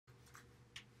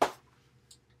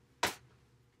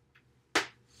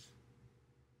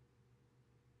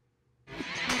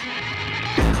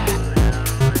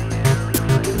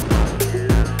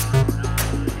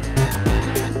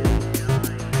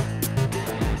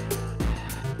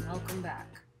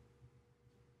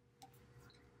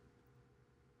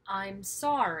I'm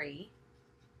sorry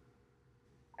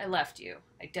I left you.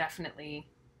 I definitely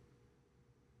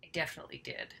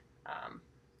did.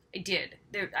 I did.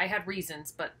 I had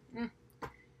reasons, but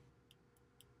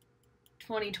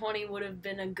 2020 would have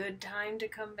been a good time to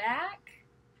come back,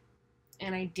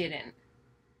 and I didn't.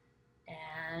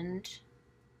 And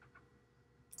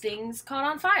things caught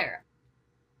on fire.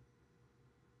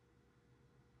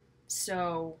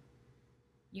 So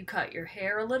you cut your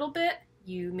hair a little bit,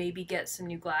 you maybe get some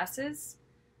new glasses.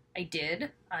 I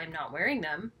did. I'm not wearing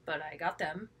them, but I got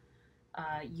them.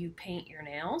 You paint your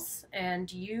nails,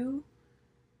 and you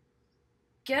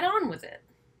get on with it.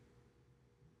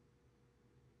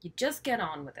 You just get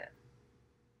on with it.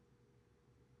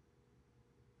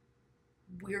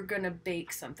 We're gonna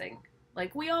bake something,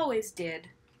 like we always did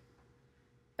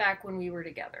back when we were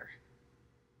together.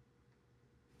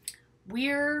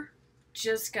 We're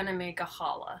just gonna make a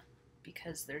challah,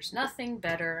 because there's nothing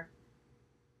better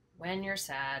when you're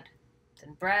sad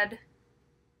than bread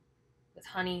with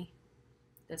honey.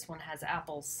 This one has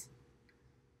apples.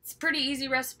 It's a pretty easy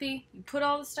recipe. You put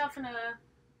all the stuff in a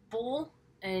bowl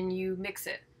and you mix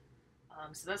it.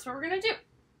 So that's what we're gonna do.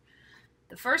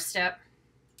 The first step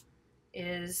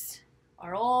is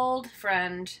our old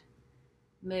friend,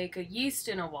 make a yeast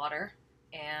in a water,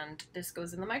 and this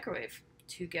goes in the microwave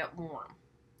to get warm.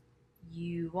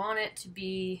 You want it to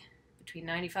be between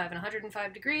 95 and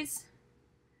 105 degrees.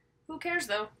 Who cares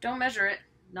though? Don't measure it.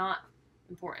 Not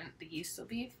important. The yeast will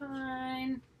be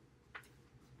fine.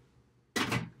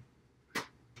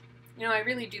 You know, I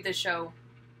really do this show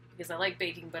because I like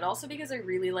baking, but also because I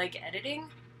really like editing.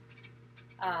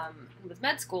 And with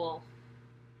med school,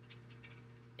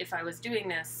 if I was doing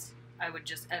this, I would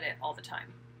just edit all the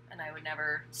time, and I would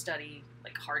never study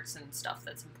like hearts and stuff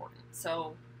that's important.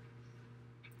 So,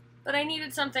 but I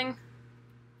needed something,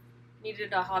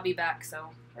 needed a hobby back, so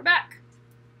we're back.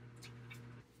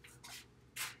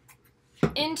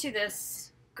 Into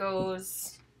this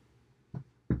goes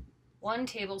 1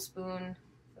 tablespoon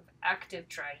of active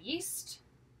dry yeast.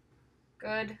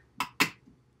 Good.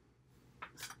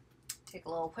 Take a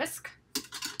little whisk.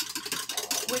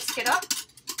 Whisk it up.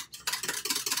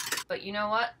 But you know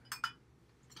what?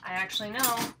 I actually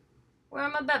know where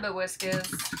my baby whisk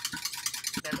is.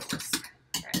 Baby whisk.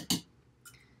 Alright.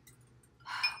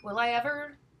 Will I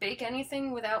ever bake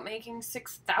anything without making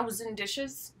 6,000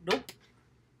 dishes? Nope.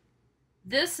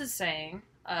 This is saying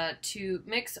to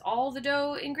mix all the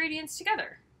dough ingredients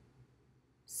together.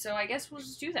 So I guess we'll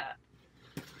just do that.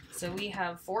 So we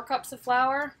have 4 cups of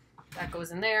flour. That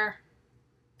goes in there.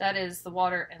 That is the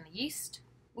water and the yeast.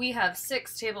 We have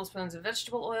 6 tablespoons of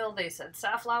vegetable oil. They said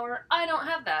safflower. I don't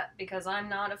have that because I'm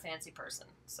not a fancy person.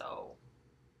 So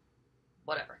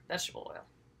whatever. Vegetable oil.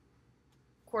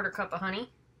 1/4 cup of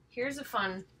honey. Here's a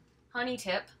fun honey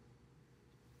tip.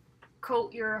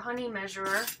 Coat your honey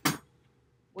measurer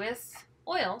with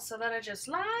oil so that it just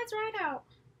slides right out.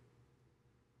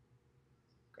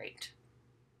 Great.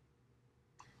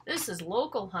 This is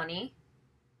local honey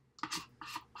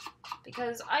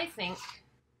because I think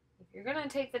if you're gonna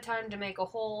take the time to make a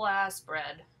whole ass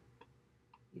bread,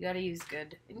 you gotta use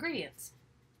good ingredients.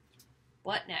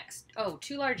 What next? Oh,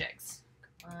 2 large eggs.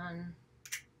 1,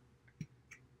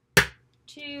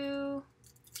 2,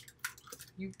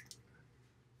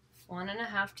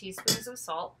 1.5 teaspoons of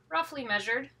salt, roughly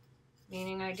measured,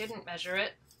 meaning I didn't measure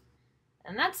it.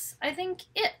 And that's, I think,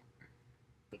 it,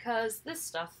 because this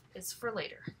stuff is for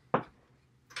later.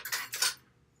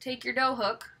 Take your dough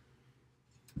hook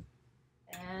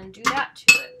and do that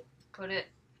to it. Put it,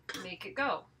 make it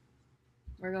go.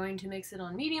 We're going to mix it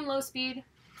on medium-low speed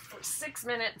for 6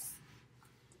 minutes,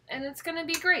 and it's gonna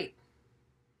be great.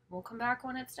 We'll come back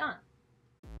when it's done.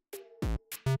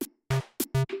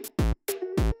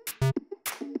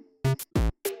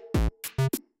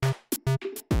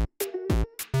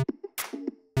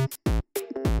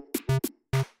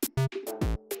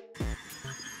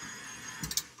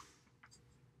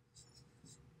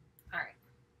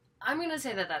 I'm gonna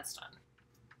say that that's done.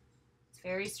 It's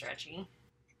very stretchy.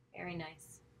 Very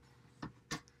nice.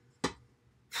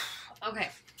 Okay.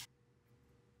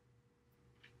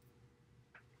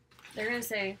 They're gonna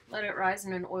say, let it rise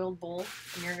in an oiled bowl,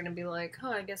 and you're gonna be like,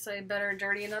 oh, I guess I better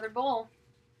dirty another bowl.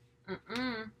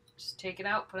 Just take it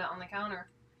out, put it on the counter.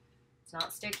 It's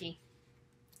not sticky.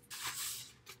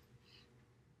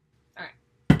 Alright.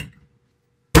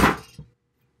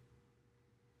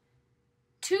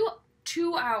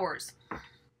 2 hours.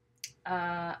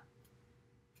 I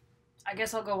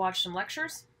guess I'll go watch some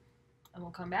lectures, and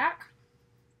we'll come back,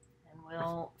 and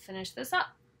we'll finish this up.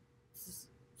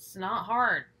 It's not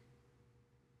hard.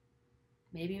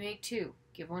 Maybe make 2.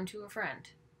 Give 1 to a friend.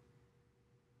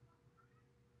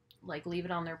 Like, leave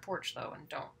it on their porch, though, and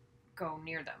don't go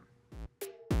near them.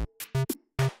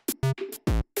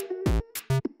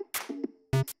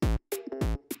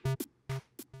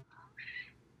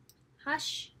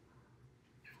 Hush.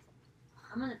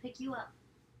 I'm gonna pick you up.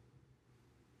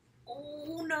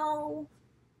 Oh, no.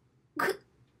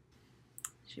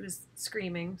 She was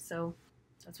screaming, so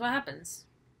that's what happens.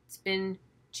 It's been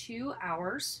 2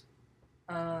 hours.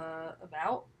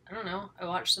 About, I don't know, I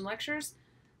watched some lectures.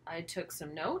 I took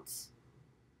some notes.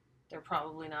 They're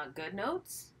probably not good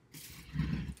notes.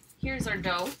 Here's our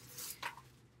dough.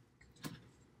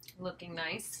 Looking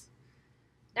nice.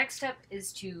 Next step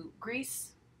is to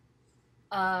grease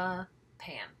a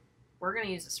pan. We're going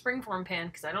to use a springform pan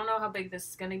because I don't know how big this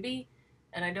is going to be,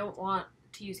 and I don't want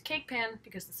to use a cake pan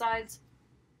because the sides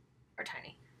are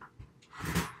tiny.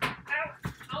 Ow!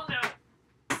 Oh no!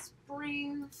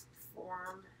 Springform.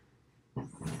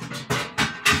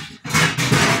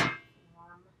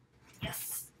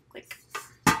 Yes! Click.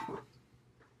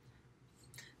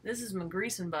 This is my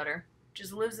grease and butter.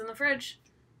 Just lives in the fridge,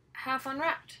 half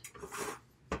unwrapped.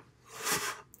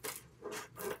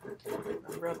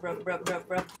 Rub, rub, rub, rub,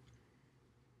 rub.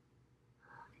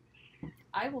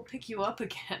 I will pick you up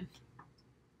again.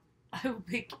 I will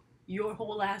pick your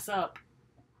whole ass up.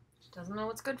 Doesn't know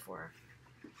what's good for her.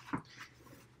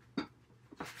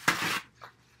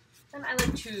 Then I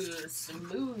like to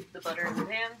smooth the butter in the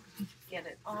pan, get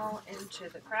it all into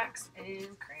the cracks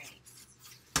and crannies.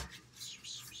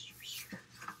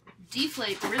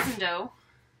 Deflate the risen dough.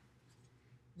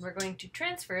 We're going to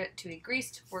transfer it to a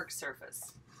greased work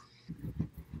surface.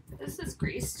 This is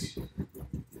greased.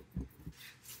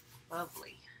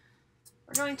 Lovely.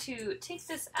 We're going to take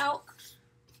this out.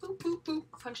 Boop, boop, boop.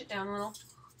 Punch it down a little.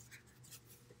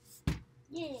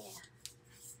 Yeah.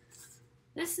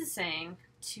 This is saying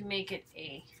to make it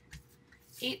a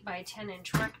 8 by 10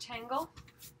 inch rectangle.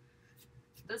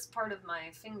 This part of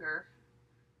my finger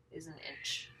is an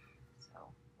inch. So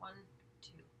 1,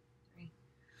 2, 3,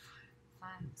 5,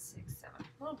 6, 7.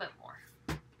 A little bit more.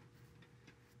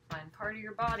 Find part of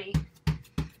your body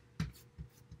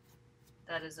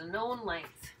that is a known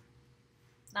length.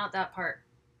 Not that part.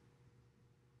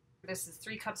 This is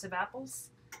 3 cups of apples,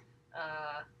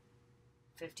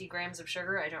 50 grams of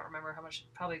sugar, I don't remember how much,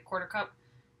 probably a 1/4 cup,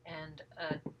 and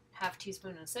a half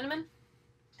teaspoon of cinnamon.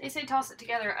 They say toss it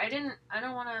together. I don't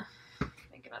want to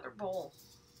make another bowl.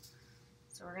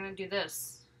 So we're going to do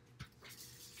this.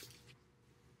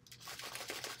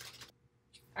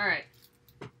 Alright.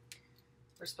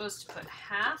 We're supposed to put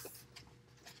half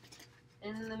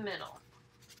in the middle.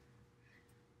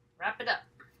 Wrap it up.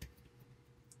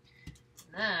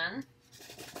 And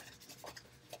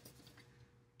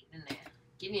then,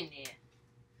 get in there.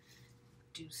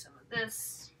 Do some of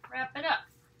this, wrap it up.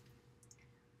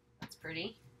 That's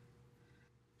pretty.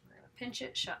 We're gonna pinch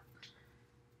it shut.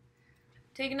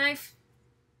 Take a knife,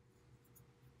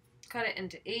 cut it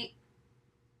into 8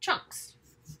 chunks.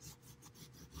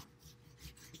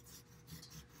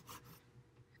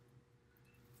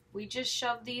 We just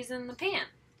shove these in the pan,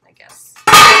 I guess.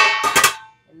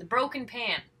 In the broken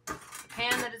pan. The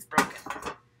pan that is broken.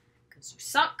 Because you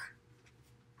suck.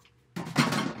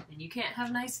 And you can't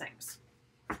have nice things.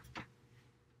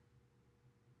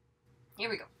 Here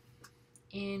we go.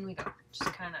 In we go.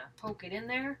 Just kind of poke it in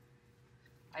there.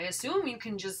 I assume you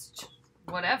can just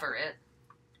whatever it.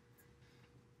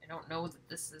 I don't know that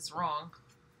this is wrong.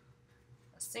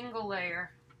 A single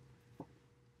layer.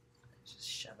 Just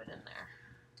shove it in there.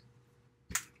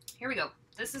 Here we go.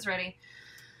 This is ready.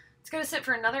 It's going to sit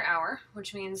for another hour,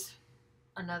 which means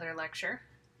another lecture.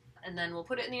 And then we'll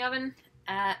put it in the oven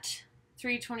at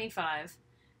 325.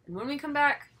 And when we come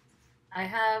back, I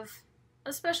have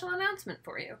a special announcement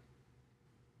for you.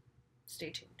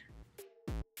 Stay tuned.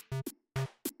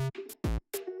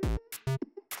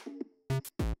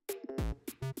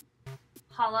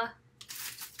 Challah.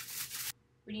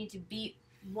 We need to beat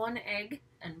 1 egg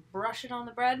and brush it on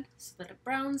the bread so that it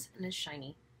browns and is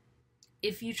shiny.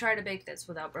 If you try to bake this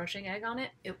without brushing egg on it,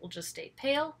 it will just stay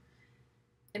pale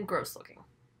and gross looking.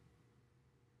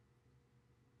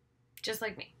 Just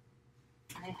like me.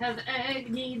 I have egg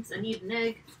needs. I need an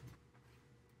egg.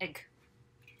 Egg.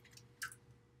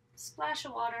 Splash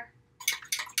of water.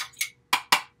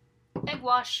 Egg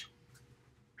wash.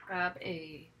 Grab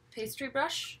a pastry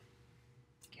brush.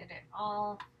 Get it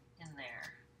all in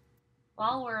there.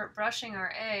 While we're brushing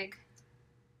our egg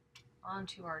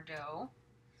onto our dough,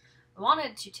 I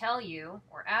wanted to tell you,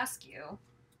 or ask you,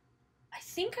 I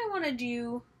think I want to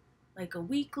do like a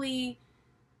weekly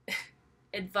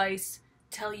advice,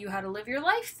 tell you how to live your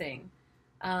life thing.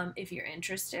 If you're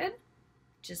interested,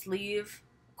 just leave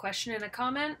a question and a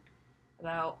comment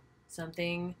about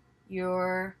something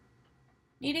you're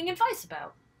needing advice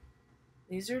about.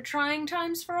 These are trying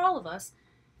times for all of us.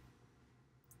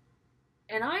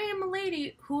 And I am a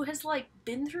lady who has, like,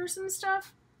 been through some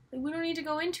stuff. Like, we don't need to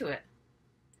go into it.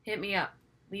 Hit me up.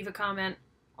 Leave a comment.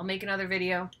 I'll make another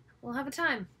video. We'll have a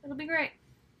time. It'll be great.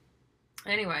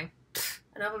 Anyway,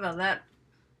 enough about that.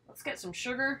 Let's get some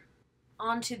sugar.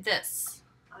 Onto this.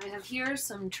 I have here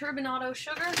some turbinado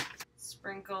sugar.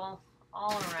 Sprinkle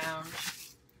all around.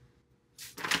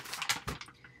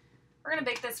 We're going to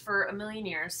bake this for a million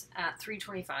years at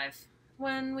 325.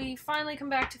 When we finally come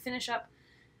back to finish up,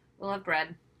 we'll have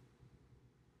bread.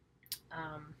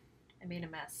 I made a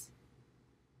mess.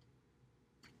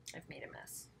 I've made a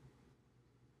mess.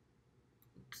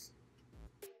 Oops.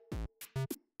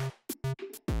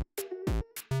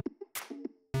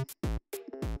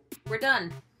 We're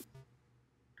done.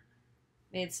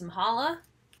 Made some challah.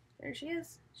 There she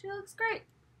is. She looks great.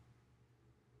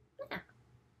 Yeah,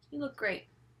 you look great.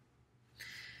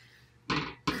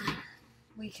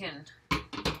 We can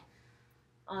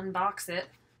unbox it.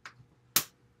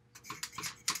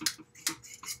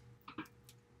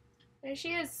 There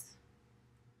she is.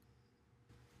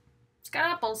 It's got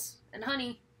apples and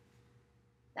honey.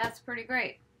 That's pretty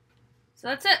great. So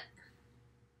that's it.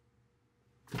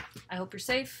 I hope you're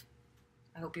safe.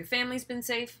 I hope your family's been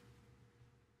safe.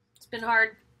 It's been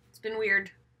hard. It's been weird.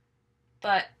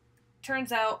 But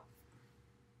turns out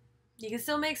you can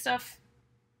still make stuff.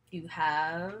 If you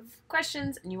have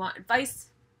questions and you want advice,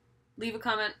 leave a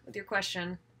comment with your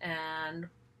question and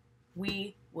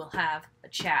we will have a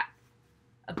chat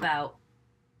about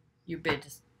your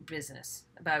business.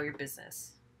 About your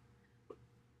business.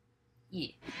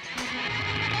 Yeah.